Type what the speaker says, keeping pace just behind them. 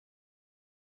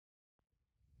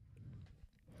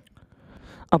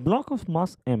A block of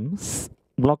mass m,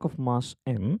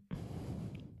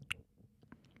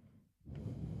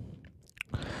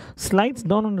 slides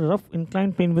down on a rough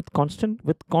inclined plane with constant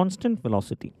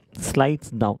velocity.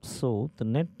 Slides down. So the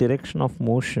net direction of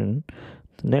motion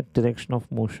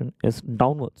is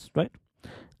downwards, right?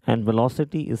 And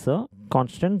velocity is a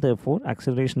constant, therefore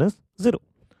acceleration is 0.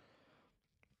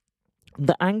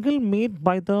 The angle made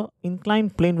by the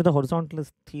inclined plane with the horizontal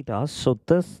is theta. So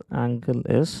this angle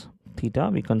is theta.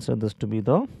 We consider this to be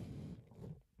the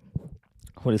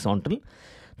horizontal.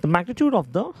 The magnitude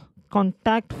of the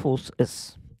contact force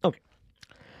is, okay.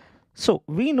 So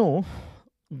we know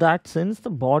that since the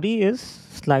body is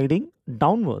sliding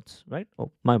downwards, right?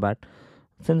 Oh, my bad.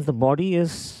 Since the body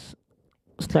is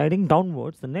sliding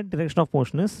downwards, the net direction of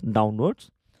motion is downwards.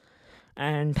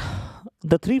 And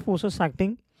the three forces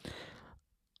acting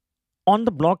on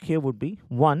the block here would be,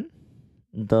 one,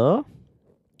 the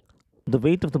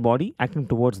weight of the body acting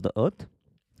towards the earth.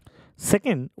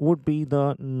 Second would be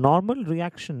the normal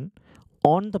reaction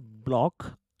on the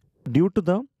block due to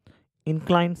the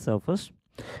inclined surface.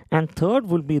 And third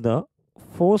will be the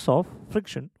force of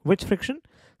friction. Which friction?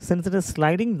 Since it is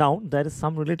sliding down, there is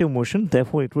some relative motion,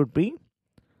 therefore it would be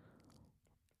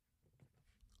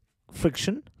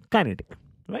friction kinetic,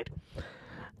 right?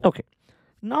 Okay,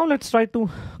 now let's try to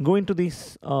go into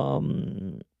these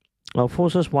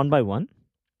forces one by one,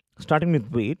 starting with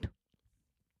weight.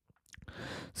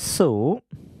 So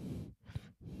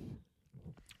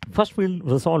first we'll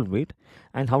resolve weight.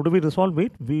 And how do we resolve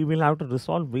weight? We will have to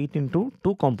resolve weight into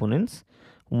two components.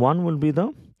 One will be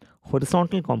the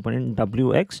horizontal component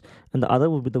Wx and the other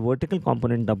will be the vertical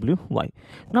component Wy.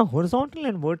 Now horizontal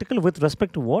and vertical with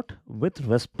respect to what? With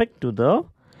respect to the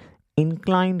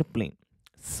inclined plane.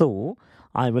 So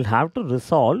I will have to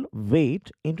resolve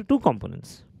weight into two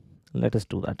components. Let us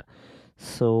do that.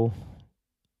 So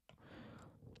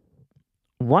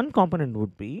one component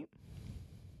would be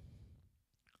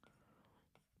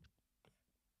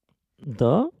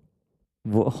the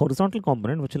horizontal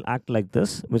component, which will act like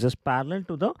this, which is parallel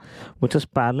to the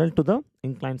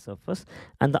inclined surface,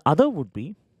 and the other would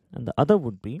be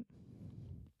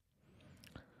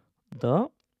the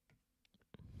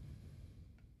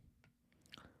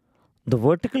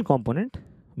vertical component,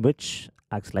 which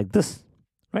acts like this,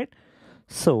 right?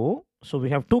 So we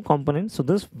have two components. So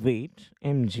this weight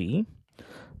mg,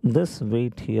 this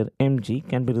weight here mg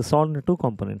can be resolved into two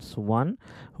components. One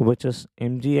which is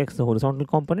mgx, the horizontal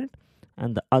component,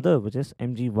 and the other which is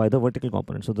mgy, the vertical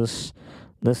component. So this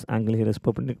angle here is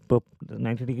perpendicular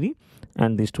 90 degree,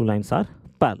 and these two lines are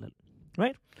parallel,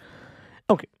 right?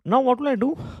 Okay, now what will I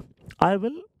do? I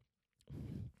will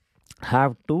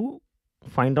have to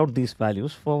find out these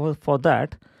values. For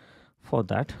that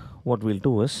what we'll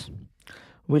do is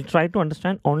we'll try to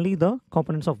understand only the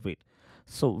components of weight.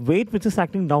 So weight which is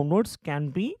acting downwards can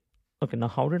be, okay, now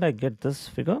how did I get this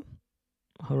figure?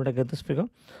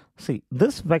 See,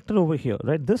 this vector over here,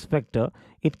 right? This vector,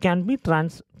 it can be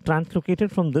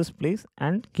translocated from this place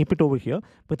and keep it over here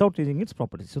without changing its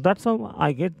properties. So that's how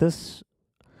I get this.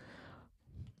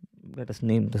 Let us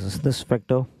name this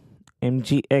vector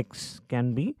mgx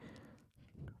can be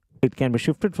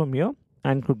shifted from here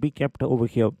and could be kept over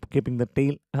here, keeping the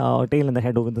tail and the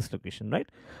head over this location, right?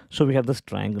 So we have this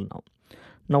triangle now.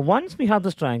 Now once we have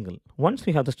this triangle,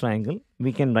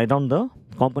 we can write down the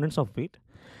components of weight.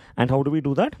 And how do we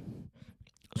do that?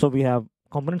 So we have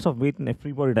components of weight in a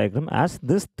free body diagram as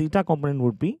this theta component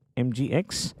would be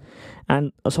mgx,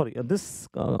 and this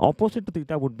opposite to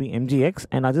theta would be mgx,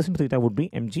 and adjacent to theta would be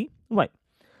mgy.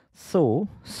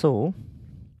 So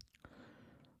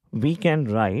we can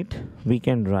write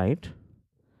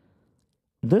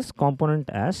this component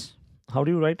as, how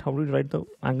do you write the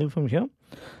angle from here?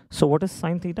 So what is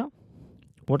sine theta?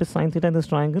 What is sine theta in this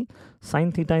triangle?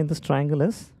 Sine theta in this triangle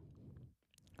is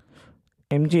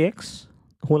mgx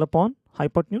whole upon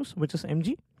hypotenuse, which is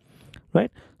mg,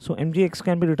 right? So mgx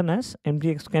can be written as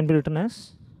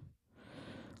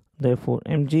therefore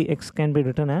mgx can be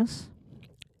written as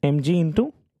mg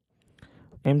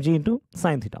into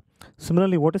sine theta.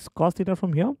 Similarly, what is cos theta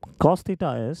from here? Cos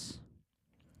theta is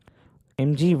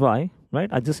mgy, right,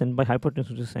 adjacent by hypotenuse,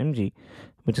 which is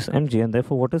mg, and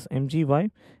therefore what is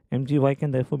mgy? Mgy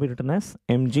can therefore be written as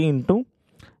mg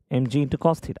into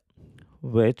cos theta,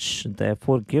 which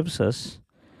therefore gives us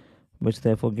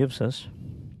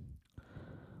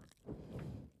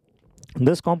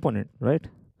this component, right?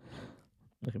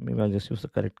 Okay, maybe I'll just use the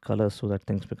correct color so that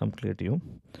things become clear to you.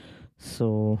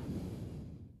 So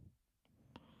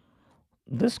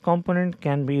this component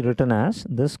can be written as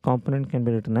mg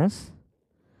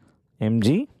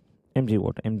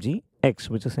what? Mgx,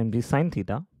 which is mg sine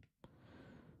theta,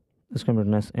 This can be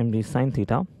written as mg sine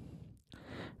theta,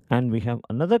 and we have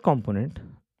another component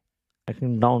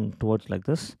acting down towards like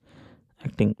this,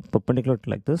 acting perpendicular to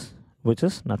like this, which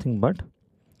is nothing but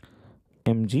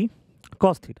mg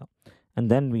cos theta, and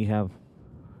then we have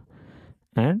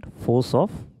and force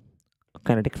of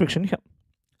kinetic friction here.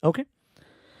 Okay,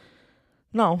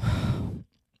 now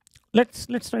let's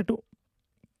try to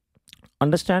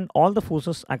understand all the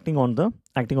forces acting on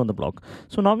the block.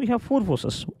 So now we have four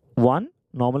forces. One,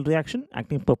 normal reaction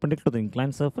acting perpendicular to the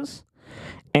inclined surface,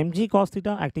 mg cos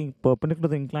theta acting perpendicular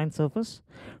to the inclined surface,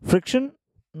 friction,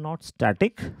 not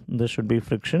static, this should be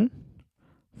friction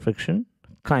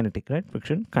kinetic, right?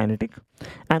 Friction kinetic,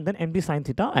 and then mg sine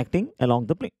theta acting along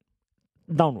the plane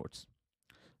downwards.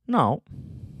 Now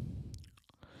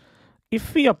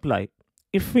if we apply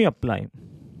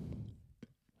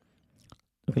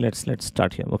okay, let's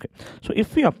start here. Okay, so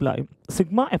if we apply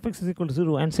sigma fx is equal to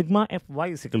 0 and sigma fy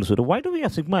is equal to 0, why do we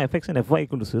have sigma fx and fy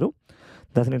equal to 0?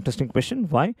 That's an interesting question.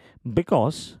 Why?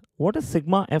 Because what is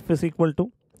sigma f is equal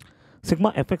to?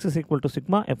 Sigma fx is equal to,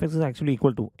 sigma fx is actually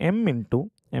equal to m into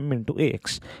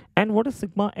ax, and what is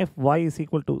sigma fy is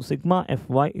equal to? Sigma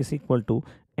fy is equal to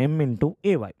m into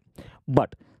ay.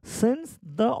 But since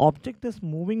the object is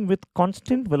moving with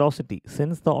constant velocity,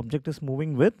 since the object is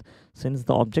moving with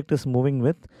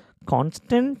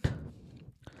constant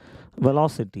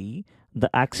velocity,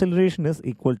 the acceleration is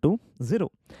equal to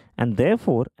 0, and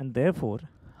therefore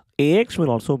ax will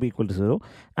also be equal to 0.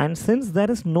 And since there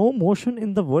is no motion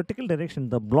in the vertical direction,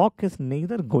 the block is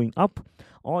neither going up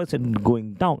or is it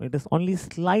going down, it is only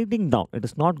sliding down. It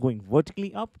is not going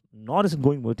vertically up nor is it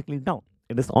going vertically down,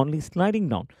 it is only sliding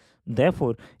down.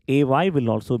 Therefore ay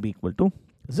will also be equal to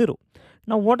 0.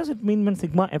 Now what does it mean when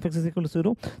sigma fx is equal to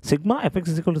 0? Sigma fx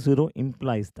is equal to 0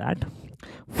 implies that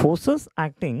forces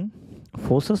acting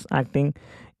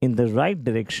in the right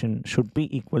direction should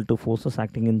be equal to forces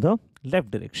acting in the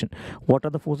left direction. What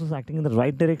are the forces acting in the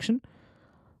right direction?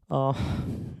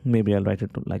 Maybe I'll write it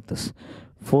like this.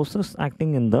 Forces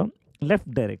acting in the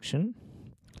left direction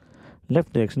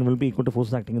will be equal to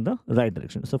forces acting in the right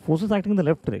direction. So forces acting in the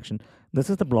left direction, this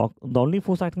is the block. The only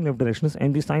force acting in the left direction is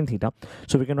mg sine theta.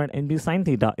 So we can write mg sine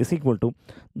theta is equal to,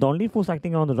 the only force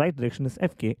acting on the right direction is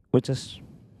fk, which is,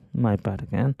 my bad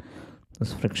again,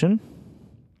 this friction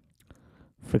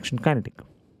kinetic,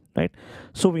 right?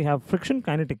 So we have friction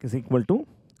kinetic is equal to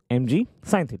mg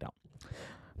sine theta.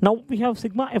 Now we have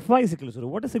sigma fy is equal to 0.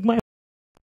 What is sigma?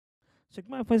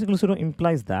 Sigma fy is equal to 0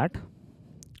 implies that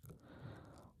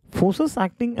forces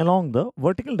acting along the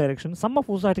vertical direction, sum of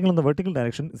forces acting along the vertical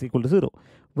direction is equal to 0,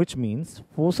 which means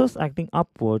forces acting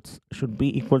upwards should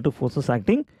be equal to forces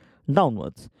acting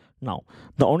downwards. Now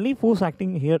the only force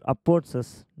acting here upwards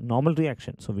is normal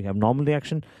reaction. So we have normal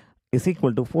reaction is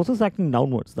equal to forces acting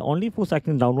downwards. The only force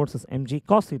acting downwards is mg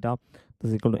cos theta. This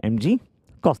is equal to mg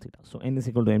cos theta. So n is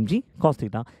equal to mg cos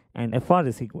theta, and fr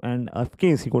is equal, and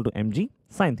fk is equal to mg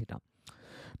sine theta.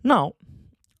 Now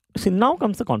see, now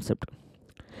comes the concept.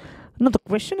 Now the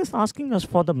question is asking us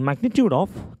for the magnitude of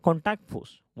contact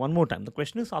force. One more time, the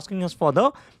question is asking us for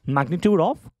the magnitude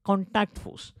of contact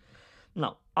force.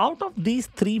 Now out of these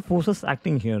three forces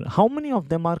acting here, how many of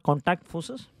them are contact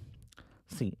forces?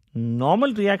 See,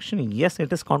 normal reaction, yes,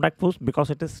 it is contact force because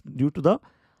it is due to the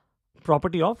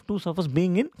property of two surfaces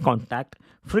being in contact.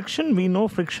 Friction, we know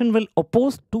friction will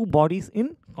oppose two bodies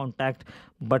in contact,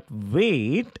 but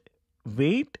weight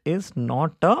is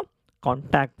not a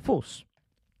contact force.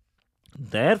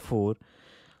 Therefore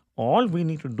all we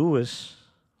need to do is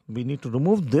we need to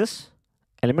remove this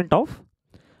element of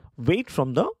weight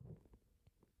from the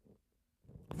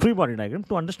free body diagram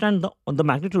to understand the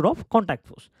magnitude of contact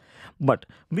force. But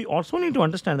we also need to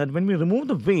understand that when we remove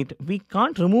the weight, we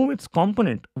can't remove its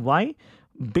component. Why?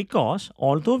 Because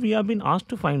although we have been asked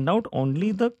to find out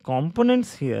only the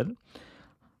components here,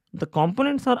 the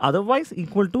components are otherwise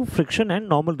equal to friction and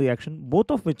normal reaction,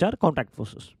 both of which are contact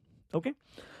forces. Okay,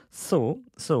 so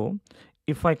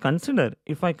if I consider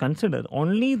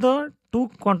only the two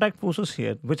contact forces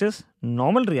here, which is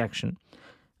normal reaction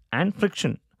and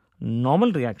friction,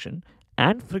 I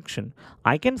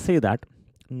can say that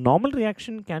normal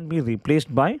reaction can be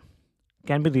replaced by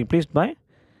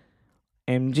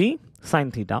mg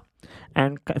sine theta,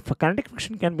 and kinetic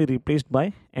friction can be replaced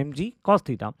by mg cos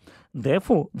theta.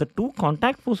 Therefore the two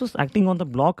contact forces acting on the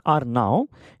block are now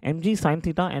mg sine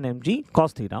theta and mg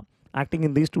cos theta, acting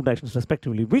in these two directions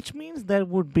respectively, which means there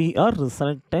would be a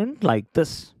resultant like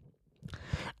this.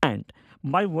 And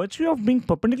by virtue of being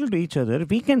perpendicular to each other,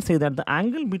 we can say that the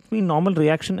angle between normal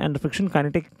reaction and the friction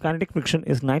kinetic friction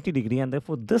is 90 degree, and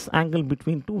therefore this angle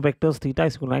between two vectors theta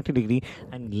is equal to 90 degree,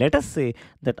 and let us say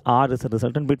that r is a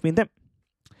resultant between them.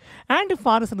 And if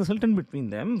r is the resultant between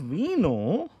them, we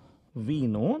know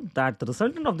that the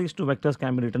resultant of these two vectors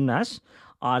can be written as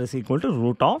r is equal to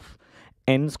root of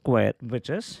n square, which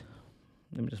is,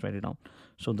 let me just write it down.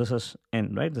 So this is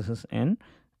n, right? This is n,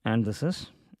 and this is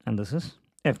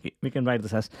fk. We can write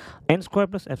this as n square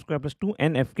plus f square plus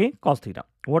 2n fk cos theta.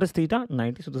 What is theta?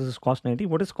 90. So this is cos 90.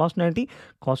 What is cos 90?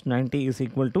 Cos 90 is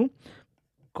equal to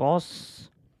cos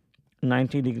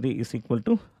 90 degree is equal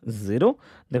to 0.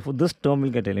 Therefore, this term will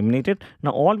get eliminated.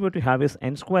 Now, all we have to have is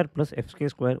n square plus fk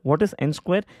square. What is n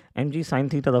square? Mg sin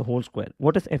theta the whole square.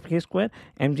 What is fk square?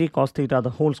 Mg cos theta the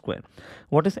whole square.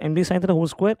 What is mg sin theta the whole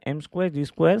square? M square g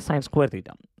square sin square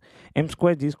theta. M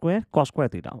square g square cos square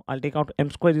theta. I'll take out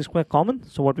m square g square common.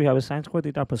 So, what we have is sin square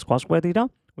theta plus cos square theta,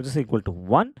 which is equal to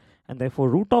 1. And therefore,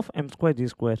 root of m square g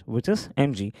square, which is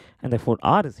mg. And therefore,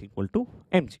 r is equal to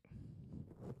mg.